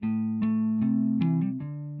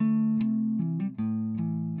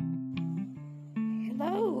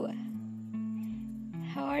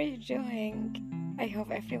doing? I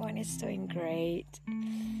hope everyone is doing great.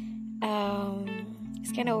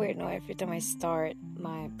 It's kind of weird now. Every time I start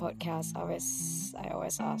my podcast, I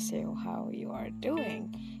always ask you how you are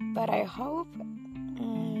doing. But I hope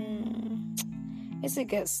it's a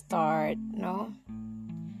good start. No,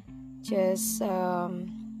 just I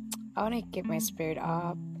want to keep my spirit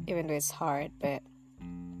up, even though it's hard. But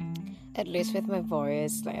at least with my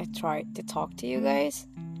voice, like I try to talk to you guys.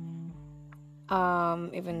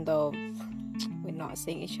 Even though we're not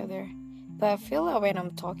seeing each other, but I feel that when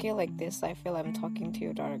I'm talking like this, I feel I'm talking to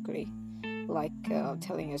you directly, like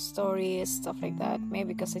telling you stories, stuff like that.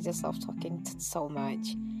 Maybe because I just love talking so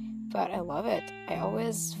much, but I love it. I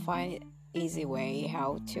always find easy way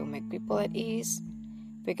how to make people at ease,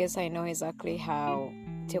 because I know exactly how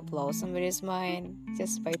to blow somebody's mind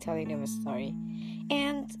just by telling them a story.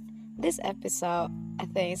 And this episode, I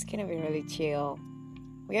think it's gonna be really chill.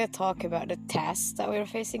 We're gonna talk about the tests that we're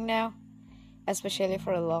facing now, especially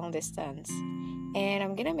for a long distance. And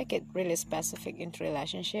I'm gonna make it really specific into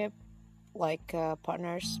relationship, like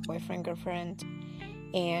partners, boyfriend, girlfriend.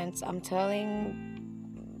 And I'm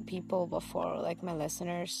telling people before, like my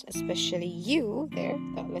listeners, especially you there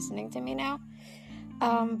that are listening to me now.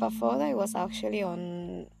 Before that, I was actually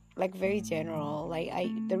on like very general.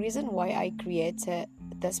 The reason why I created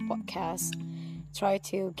this podcast, try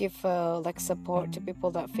to give like support to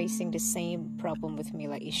people that are facing the same problem with me,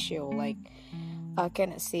 like issue, like I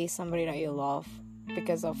cannot see somebody that you love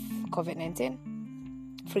because of COVID-19.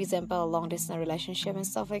 For example, a long distance relationship and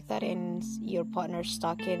stuff like that, and your partner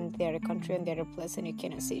stuck in the other country and the other place, and you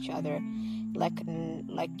cannot see each other like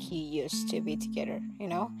you used to be together, you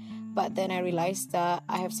know. But then I realized that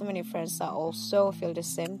I have so many friends that also feel the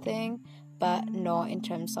same thing, but not in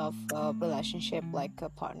terms of relationship, like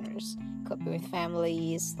partners. Could be with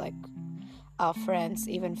families, like friends,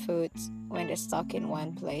 even foods, when they're stuck in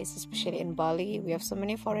one place, especially in Bali. We have so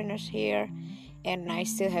many foreigners here, and I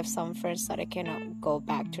still have some friends that I cannot go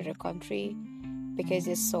back to the country because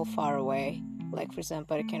it's so far away. Like, for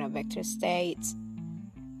example, they cannot back to the States.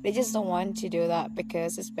 They just don't want to do that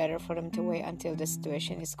because it's better for them to wait until the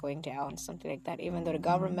situation is going down, something like that. Even though the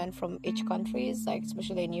government from each country is, like,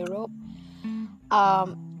 especially in Europe,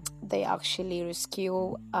 they actually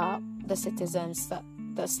rescue the citizens that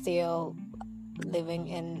still living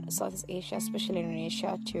in Southeast Asia, especially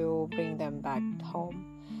Indonesia, to bring them back home.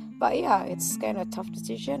 But yeah, it's kind of a tough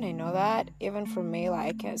decision, I know that. Even for me, like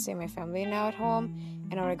I can't see my family now at home,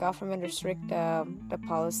 and our government restrict the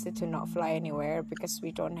policy to not fly anywhere because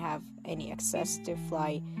we don't have any access to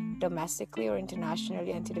fly domestically or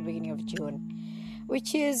internationally until the beginning of June.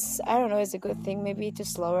 Which is, I don't know, is a good thing maybe to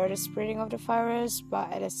slower the spreading of the virus,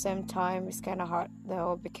 but at the same time it's kind of hard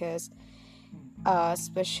though, because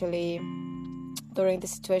especially during the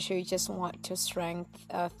situation, you just want to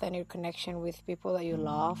strengthen your connection with people that you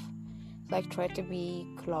love, like try to be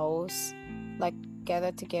close, like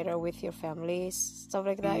gather together with your families, stuff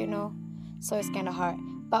like that, you know. So it's kind of hard.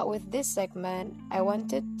 But with this segment, I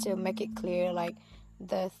wanted to make it clear, like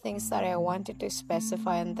the things that I wanted to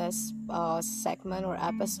specify in this segment or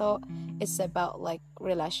episode, it's about like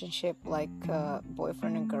relationship, like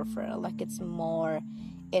boyfriend and girlfriend. Like it's more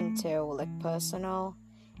into like personal,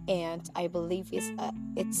 and I believe it's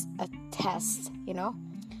a test, you know.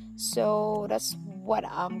 So that's what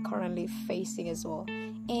I'm currently facing as well,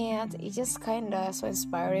 and it's just kind of so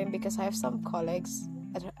inspiring because I have some colleagues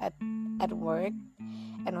at work,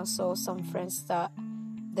 and also some friends that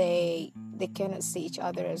they cannot see each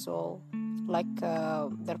other as well, like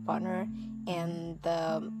their partner, and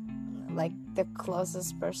like the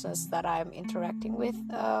closest persons that I'm interacting with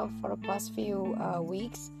for the past few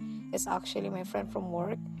weeks is actually my friend from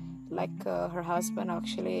work. Like her husband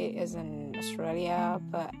actually is in Australia,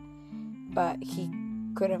 but he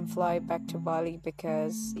couldn't fly back to Bali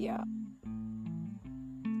because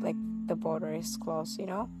like the border is closed, you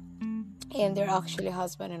know. And they're actually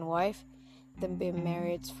husband and wife. They've been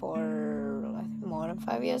married for like more than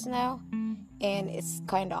 5 years now, and it's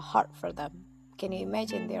kind of hard for them. Can you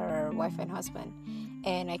imagine their wife and husband?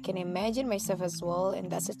 And I can imagine myself as well in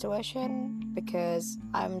that situation, because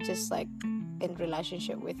I'm just like in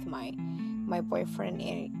relationship with my boyfriend,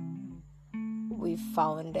 and we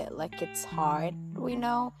found it like it's hard, we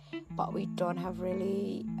know, but we don't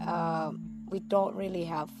really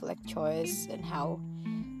have like choice in how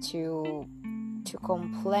to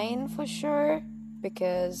complain for sure,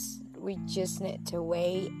 because we just need to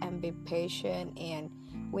wait and be patient, and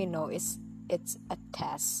we know it's a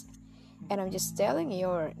test. And I'm just telling you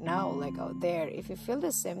right now, like out there, if you feel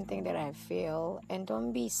the same thing that I feel, and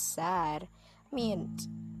don't be sad. I mean,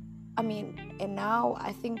 and now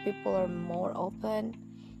I think people are more open,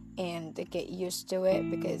 and to get used to it,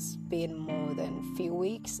 because it's been more than few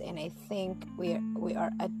weeks, and I think we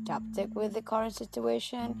are adapted with the current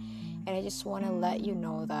situation. And I just want to let you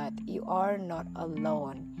know that you are not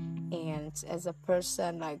alone, and as a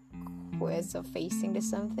person like who is facing this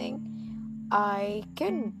something, I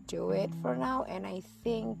can do it for now, and I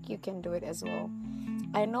think you can do it as well.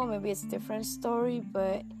 I know maybe it's a different story,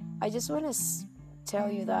 but I just want to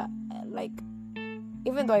tell you that, like,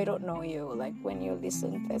 even though I don't know you, like when you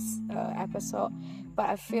listen to this episode, but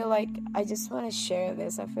I feel like I just want to share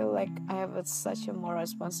this. I feel like I have such a more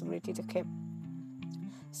responsibility to keep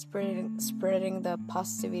spreading the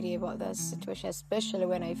positivity about the situation, especially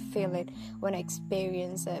when I feel it, when I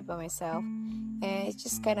experience it by myself. And it's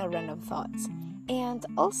just kind of random thoughts. And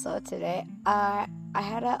also today I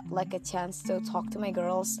had a chance to talk to my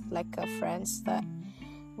girls, friends that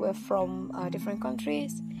were from different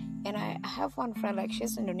countries. And I have one friend, like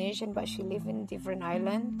she's Indonesian, but she lives in a different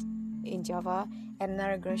island in Java. And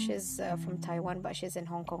another girl, she's from Taiwan, but she's in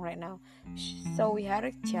Hong Kong right now. So we had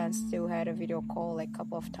a chance to had a video call like a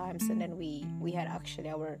couple of times, and then we had actually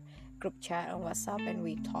our group chat on WhatsApp, and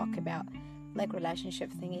we talk about like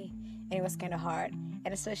relationship thingy. And it was kind of hard,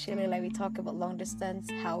 and especially like we talk about long distance.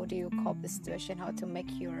 How do you cope the situation? How to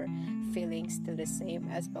make your feelings still the same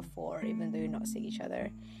as before, even though you're not seeing each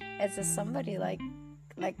other. As a somebody like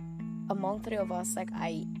among three of us, like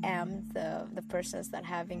I am the persons that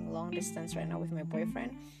having long distance right now with my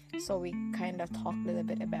boyfriend. So we kind of talk a little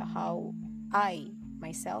bit about how I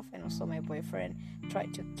myself and also my boyfriend try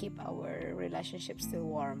to keep our relationship still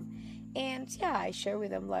warm. And yeah, I share with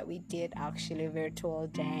them like we did actually a virtual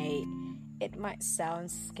date. It might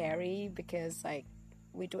sound scary because like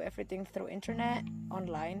we do everything through internet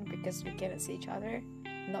online because we cannot see each other,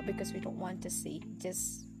 not because we don't want to see,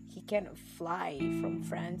 just he cannot fly from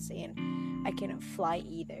France and I cannot fly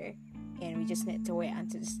either, and we just need to wait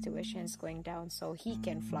until the situation is going down so he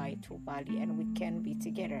can fly to Bali and we can be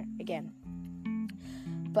together again.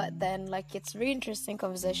 But then like it's really interesting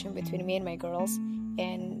conversation between me and my girls,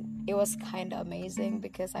 and it was kind of amazing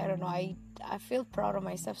because I don't know, I feel proud of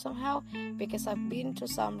myself somehow, because I've been to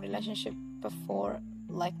some relationship before,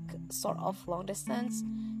 like sort of long distance,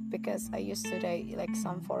 because I used to date like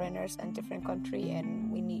some foreigners in different country,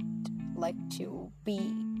 and we need like to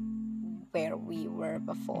be where we were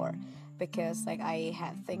before, because like I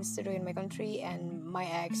had things to do in my country, and my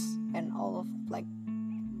ex and all of like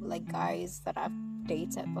guys that I've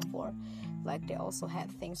dated before, like they also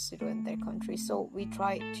had things to do in their country. So we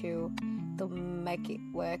tried to make it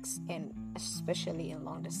works, and especially in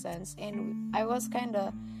long distance. And I was kind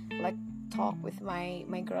of like talk with my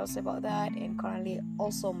girls about that. And currently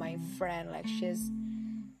also my friend, like she's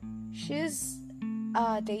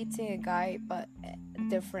dating a guy but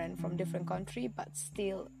different from different country, but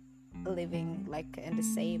still living like in the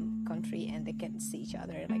same country, and they can see each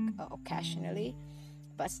other like occasionally.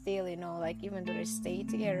 But still, you know, like even though they stay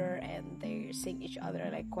together and they're seeing each other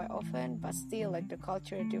like quite often, but still like the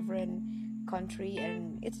culture different country.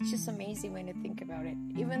 And it's just amazing when you think about it,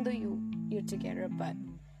 even though you're together, but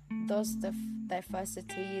those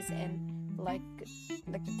diversities and like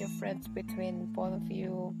the difference between both of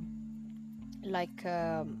you, like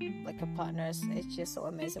a partners, it's just so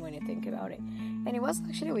amazing when you think about it. And it was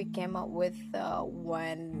actually, we came up with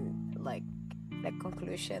one like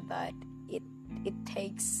conclusion that it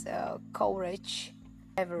takes courage,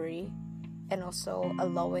 bravery, and also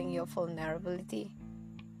allowing your vulnerability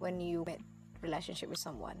when you make relationship with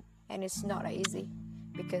someone. And it's not easy,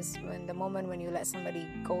 because when the moment when you let somebody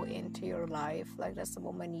go into your life, like that's the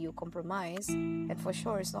moment you compromise. And for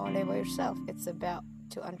sure, it's not only about yourself, it's about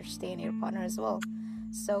to understand your partner as well.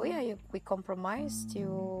 So yeah, we compromise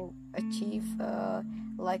to achieve the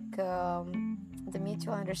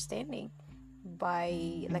mutual understanding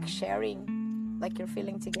by like sharing like your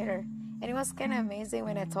feeling together. And it was kind of amazing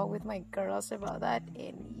when I talked with my girls about that.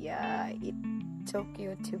 And yeah, it took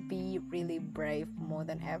you to be really brave more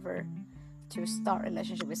than ever to start a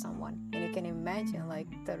relationship with someone. And you can imagine like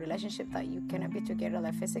the relationship that you cannot be together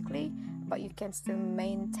like physically, but you can still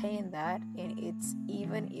maintain that, and it's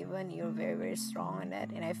even you're very, very strong in it.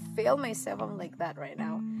 And I feel myself, I'm like that right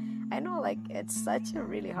now. I know like it's such a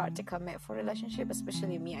really hard to commit for a relationship,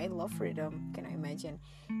 especially me. I love freedom, can I imagine?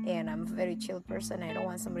 And I'm a very chill person. I don't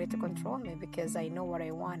want somebody to control me, because I know what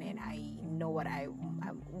I want and I know what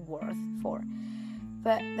I'm worth for.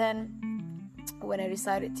 But then when I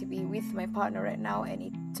decided to be with my partner right now, and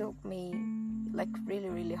it took me like really,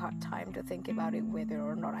 really hard time to think about it, whether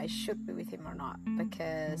or not I should be with him or not,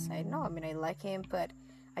 because I know, I mean, I like him, but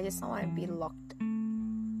I just don't want to be locked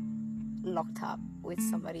up with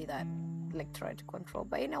somebody that like try to control,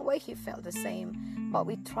 but in a way he felt the same, but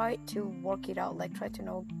we tried to work it out, like try to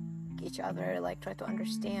know each other, like try to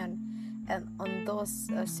understand. And on those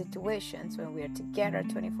situations when we are together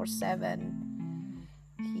 24/7,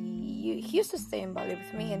 he used to stay in Bali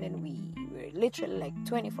with me, and then we were literally like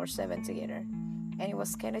 24/7 together, and it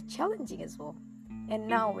was kind of challenging as well. And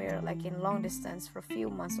now we're like in long distance for a few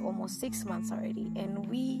months, almost 6 months already, and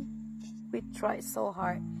we try so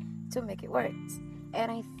hard to make it work. And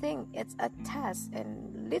I think it's a test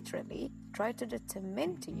and literally try to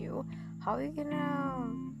determine to you how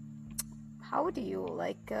do you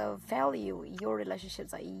like value your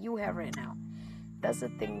relationships that you have right now. That's the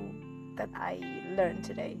thing that I learned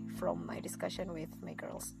today from my discussion with my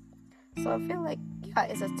girls. So I feel like, yeah,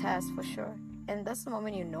 it's a test for sure, and that's the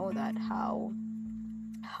moment you know that how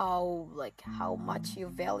much you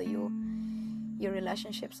value your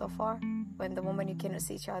relationship so far. When the moment you cannot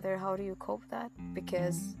see each other, how do you cope that?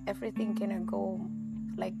 Because everything cannot go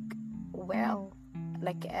like well,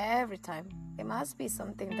 like every time. It must be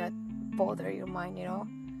something that bother your mind,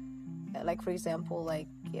 like for example,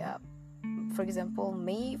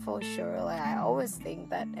 me, for sure, like I always think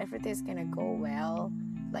that everything's gonna go well,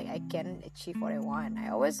 like I can achieve what I want. I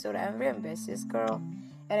always do that. I'm a very ambitious girl,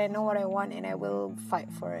 and I know what I want, and I will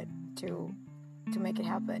fight for it to make it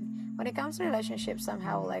happen. When it comes to relationships,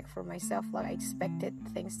 somehow, like for myself, like I expected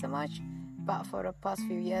things too much, but for the past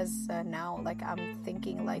few years now, like I'm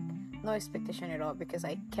thinking like no expectation at all, because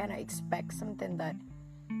I cannot expect something that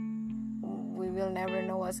we will never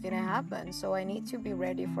know what's gonna happen. So I need to be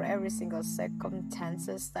ready for every single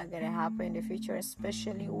circumstances that gonna happen in the future,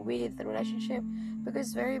 especially with the relationship, because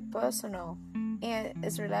it's very personal and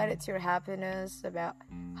it's related to your happiness, about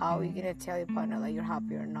how you're gonna tell your partner like you're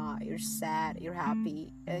happy or not, you're sad, you're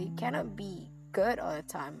happy. You cannot be good all the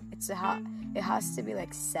time. It has to be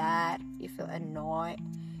like sad, you feel annoyed,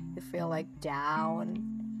 you feel like down,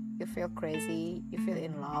 you feel crazy, you feel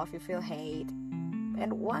in love, you feel hate.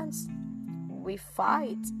 And once we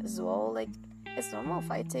fight as well, like it's normal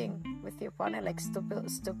fighting with your partner, like stupid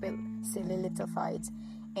silly little fights.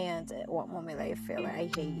 And at one moment I feel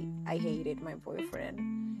like I hated my boyfriend.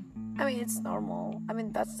 I mean, it's normal. I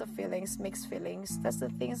mean, that's the feelings, mixed feelings. That's the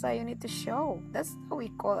things that you need to show. That's how we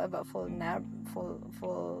call it about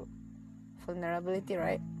vulnerability,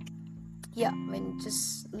 right? Yeah, I mean,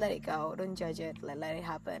 just let it go. Don't judge it. Let it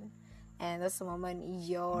happen. And that's the moment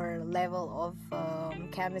your level of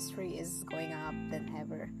chemistry is going up than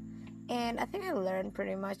ever. And I think I learned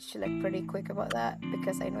pretty quick about that,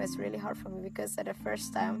 because I know it's really hard for me, because at the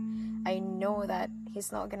first time I know that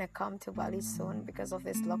he's not gonna come to Bali soon because of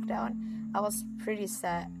this lockdown. I was pretty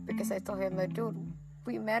sad, because I told him like, dude,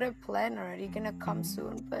 we made a plan already, gonna come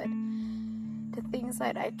soon. But the things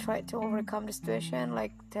that I tried to overcome the situation,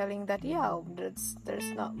 like telling that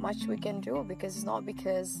there's not much we can do, because it's not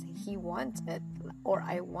because he wanted or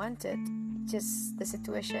I wanted, just the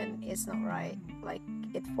situation is not right. Like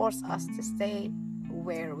it forced us to stay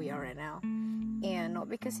where we are right now, and not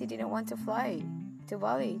because he didn't want to fly to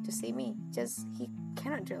Bali to see me, just he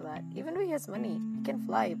cannot do that. Even though he has money, he can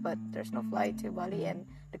fly, but there's no flight to Bali, and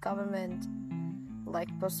the government like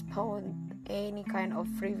postponed any kind of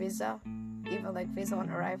free visa, even like visa on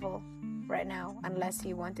arrival right now, unless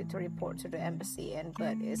he wanted to report to the embassy,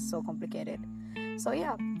 but it's so complicated. So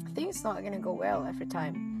yeah, things not gonna go well every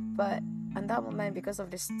time. But on that moment, because of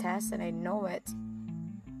this test, and I know it,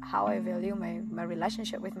 how I value my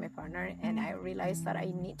relationship with my partner, and I realized that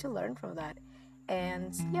I need to learn from that.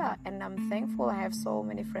 And yeah, and I'm thankful I have so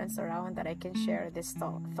many friends around that I can share this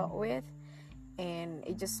thought with. And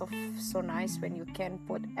it's just so nice when you can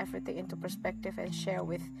put everything into perspective and share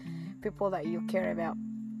with people that you care about.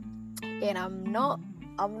 And I'm not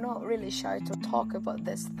really shy to talk about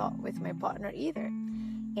this thought with my partner either.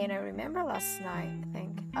 And I remember last night, I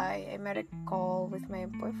think I made a call with my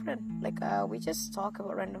boyfriend. Like we just talk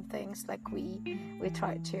about random things. Like we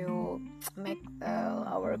try to make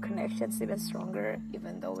our connections even stronger,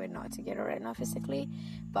 even though we're not together right now physically.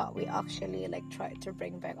 But we actually like try to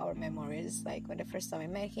bring back our memories. Like when the first time I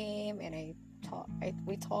met him, and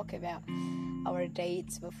we talk about our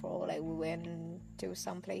dates before. Like we went to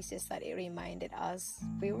some places that it reminded us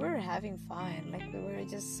we were having fun. Like we were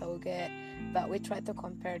just so good. But we try to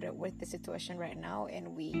compare that with the situation right now,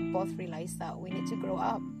 and we both realize that we need to grow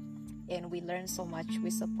up, and we learn so much. We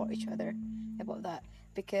support each other about that,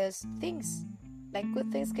 because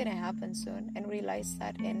good things gonna happen soon, and realize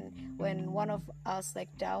that. And when one of us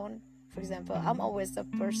like down, for example, I'm always the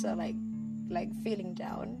person like feeling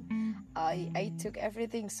down. I took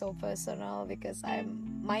everything so personal, because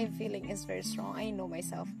my feeling is very strong. I know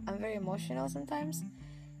myself. I'm very emotional sometimes,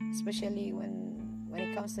 especially when when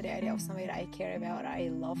it comes to the idea of somebody that I care about, I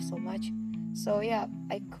love so much. So yeah,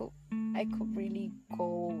 I could really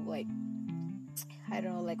go like, I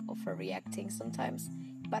don't know, like overreacting sometimes.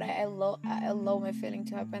 But I allow my feeling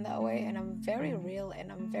to happen that way, and I'm very real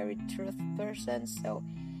and I'm very truth person. So,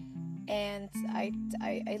 and I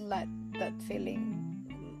let that feeling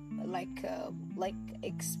like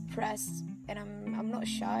express, and I'm not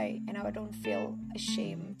shy, and I don't feel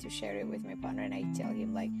ashamed to share it with my partner. And I tell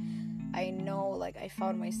him like, I know, like I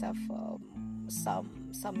found myself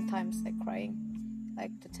sometimes like crying,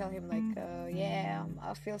 like to tell him like, yeah,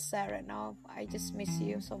 I feel sad right now, I just miss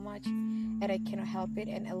you so much, and I cannot help it,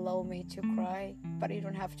 and allow me to cry, but you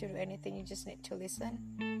don't have to do anything, you just need to listen.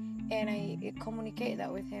 And I communicate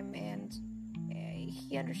that with him, and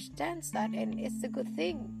he understands that, and it's a good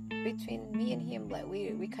thing between me and him. Like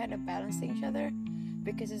we kind of balancing each other,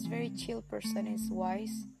 because he's very chill person, he's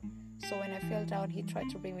wise. So when I feel down, he tried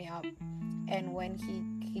to bring me up, and when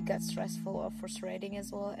he got stressful or frustrating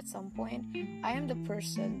as well at some point, I am the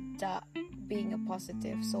person that being a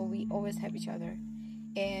positive, so we always have each other.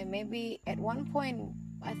 And maybe at one point,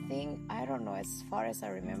 I think, I don't know, as far as I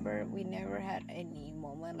remember, we never had any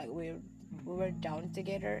moment like we were down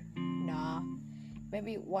together. Nah,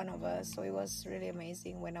 maybe one of us. So it was really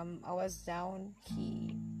amazing. When I was down,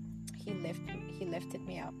 he lifted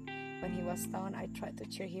me up. When he was down, I tried to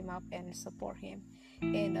cheer him up and support him,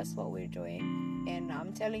 and that's what we're doing. And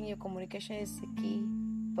I'm telling you, communication is the key.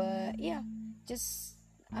 But yeah, just,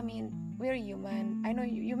 I mean, we're human. I know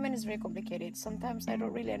human is very complicated. Sometimes I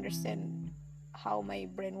don't really understand how my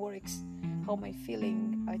brain works, how my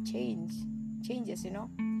feeling changes, you know.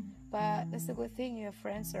 But that's a good thing, you have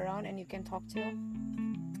friends around and you can talk to,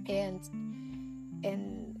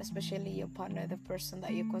 and especially your partner, the person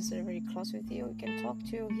that you consider very close with you can talk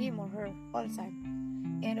to him or her all the time.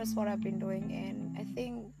 And that's what I've been doing, and I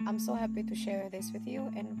think I'm so happy to share this with you,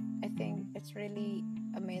 and I think it's really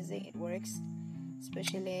amazing, it works,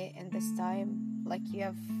 especially in this time. Like, you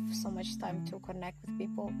have so much time to connect with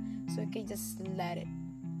people, so you can just let it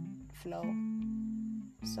flow.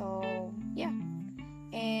 So yeah,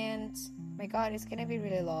 and my god, it's gonna be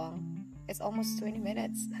really long, it's almost 20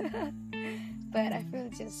 minutes. But I feel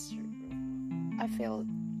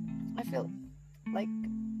like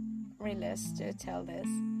realized to tell this,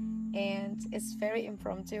 and it's very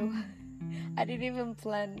impromptu. I didn't even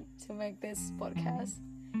plan to make this podcast,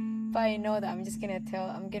 but I know that I'm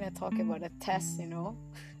gonna talk about a test, you know.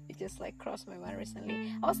 It just like crossed my mind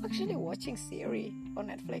recently. I was actually watching Siri on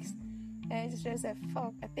Netflix, and I just realized,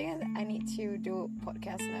 fuck, I think I need to do a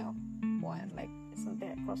podcast now. One, like, it's something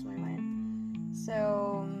that crossed my mind.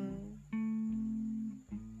 So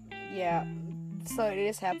yeah, so it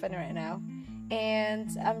is happening right now, and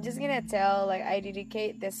I'm just gonna tell, like, I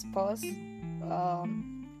dedicate this post to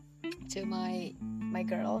my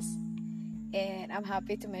girls, and I'm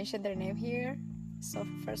happy to mention their name here. So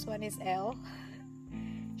first one is Elle.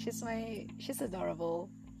 She's adorable.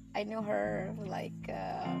 I knew her like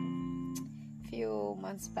few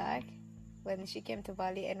months back when she came to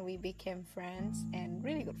Bali, and we became friends, and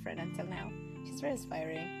really good friend until now. She's very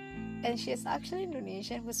inspiring, and she's actually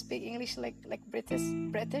Indonesian who speak English like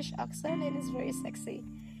British accent, and is very sexy,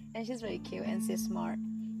 and she's very cute, and she's smart.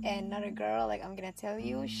 And another girl, like, I'm gonna tell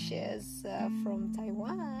you, she's from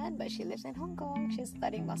Taiwan, but she lives in Hong Kong. She's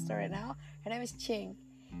studying master right now. Her name is Ching,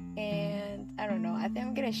 and I don't know, I think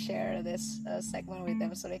I'm gonna share this segment with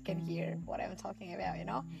them so they can hear what I'm talking about, you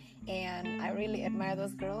know. And I really admire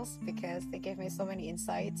those girls because they gave me so many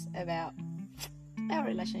insights about our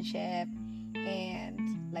relationship, and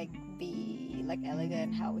like be like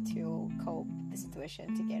elegant, how to cope the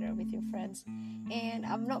situation together with your friends. And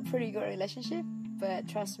I'm not pretty good at relationship, but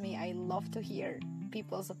trust me, I love to hear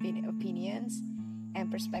people's opinions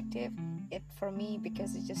and perspective. It for me,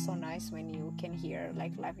 because it's just so nice when you can hear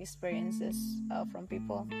like life experiences from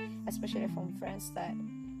people, especially from friends, that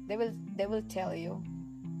they will tell you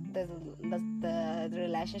the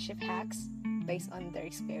relationship hacks based on their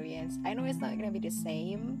experience. I know it's not gonna be the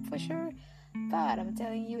same for sure, but I'm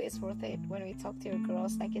telling you, it's worth it when we talk to your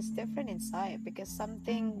girls. Like, it's different inside, because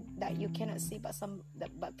something that you cannot see, but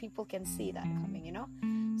people can see that coming, you know.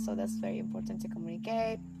 So that's very important to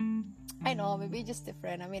communicate. I know, maybe just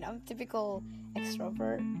different. I mean, I'm typical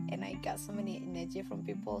extrovert, and I got so many energy from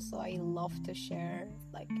people, so I love to share,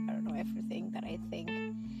 like, I don't know, everything that I think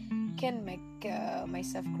can make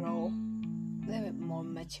myself grow a little bit more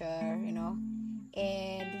mature, you know.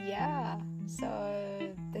 And yeah, so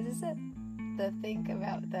this is it, the thing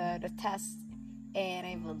about the test, and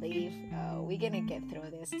I believe we're gonna get through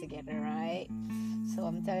this together, right? So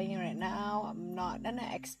I'm telling you right now, I'm not an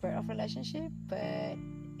expert of relationship, but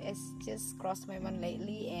it's just crossed my mind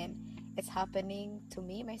lately, and it's happening to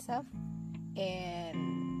me myself.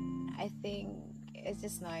 And I think it's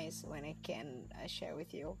just nice when I can share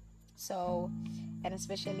with you. So, and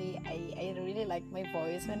especially I really like my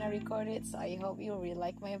voice when I record it, so I hope you really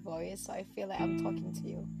like my voice, so I feel like I'm talking to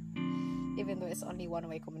you, even though it's only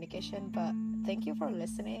one-way communication. But thank you for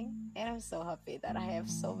listening, and I'm so happy that I have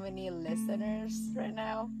so many listeners right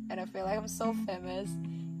now, and I feel like I'm so famous,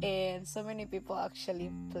 and so many people actually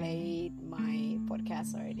played my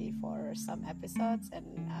podcast already for some episodes, and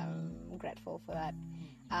I'm grateful for that.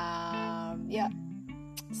 Yeah.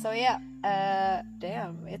 So yeah,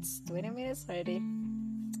 damn, it's 20 minutes already.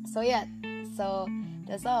 So yeah, so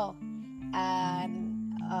that's all.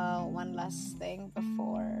 And one last thing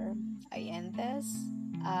before I end this.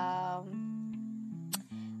 I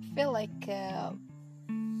feel like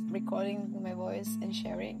recording my voice and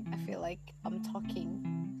sharing, I feel like I'm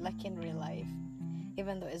talking like in real life,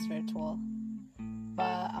 even though it's virtual.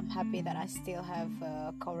 But I'm happy that I still have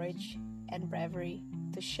courage and bravery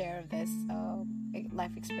to share this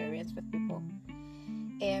life experience with people.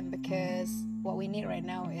 And because what we need right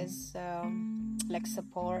now is like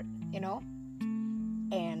support,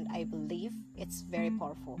 and I believe it's very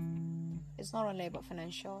powerful. It's not only about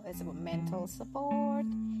financial, it's about mental support,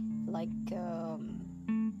 like the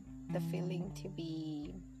feeling to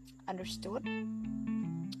be understood,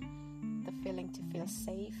 the feeling to feel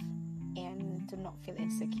safe, and to not feel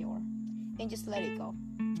insecure, and just let it go.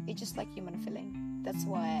 It's just like human feeling. That's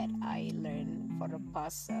what I learned for the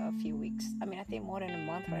past few weeks. I think more than a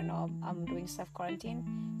month right now. I'm doing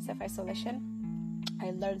self-quarantine, self-isolation.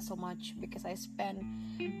 I learned so much because I spend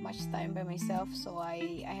much time by myself, so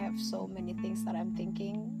I have so many things that I'm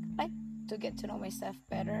thinking, like to get to know myself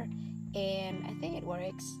better, and I think it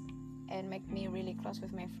works and make me really close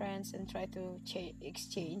with my friends and try to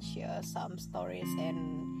exchange some stories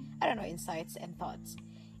and insights and thoughts.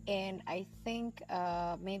 And I think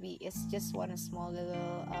maybe it's just one small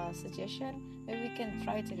little suggestion. Maybe we can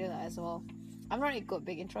try to do that as well. I'm not a good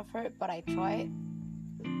big introvert, but I try.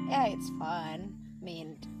 Yeah, it's fun.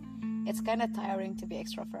 It's kind of tiring to be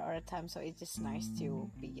extrovert all the time, so it's just nice to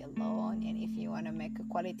be alone. And if you want to make a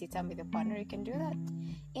quality time with your partner, you can do that.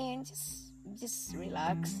 And just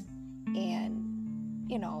relax. And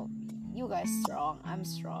you guys strong, I'm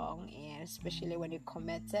strong, and especially when you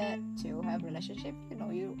committed to have a relationship,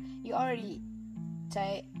 you already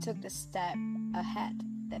took the step ahead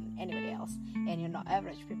than anybody else, and you're not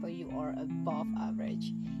average people, you are above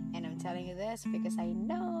average. And I'm telling you this because I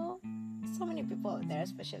know so many people out there,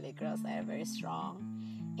 especially girls, that are very strong,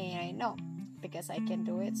 and I know because I can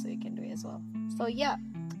do it, so you can do it as well. So yeah,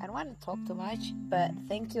 I don't want to talk too much, but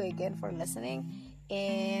thank you again for listening.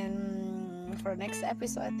 And for next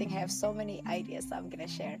episode, I think I have so many ideas that I'm gonna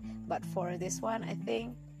share, but for this one,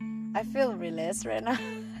 I feel released right now.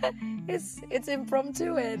 it's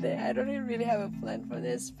impromptu, and I don't even really have a plan for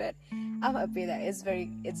this, but I'm happy that it's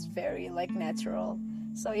very like natural.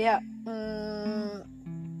 So yeah,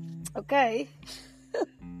 okay.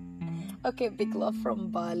 Okay, big love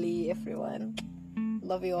from Bali, everyone.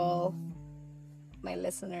 Love you all, my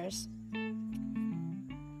listeners.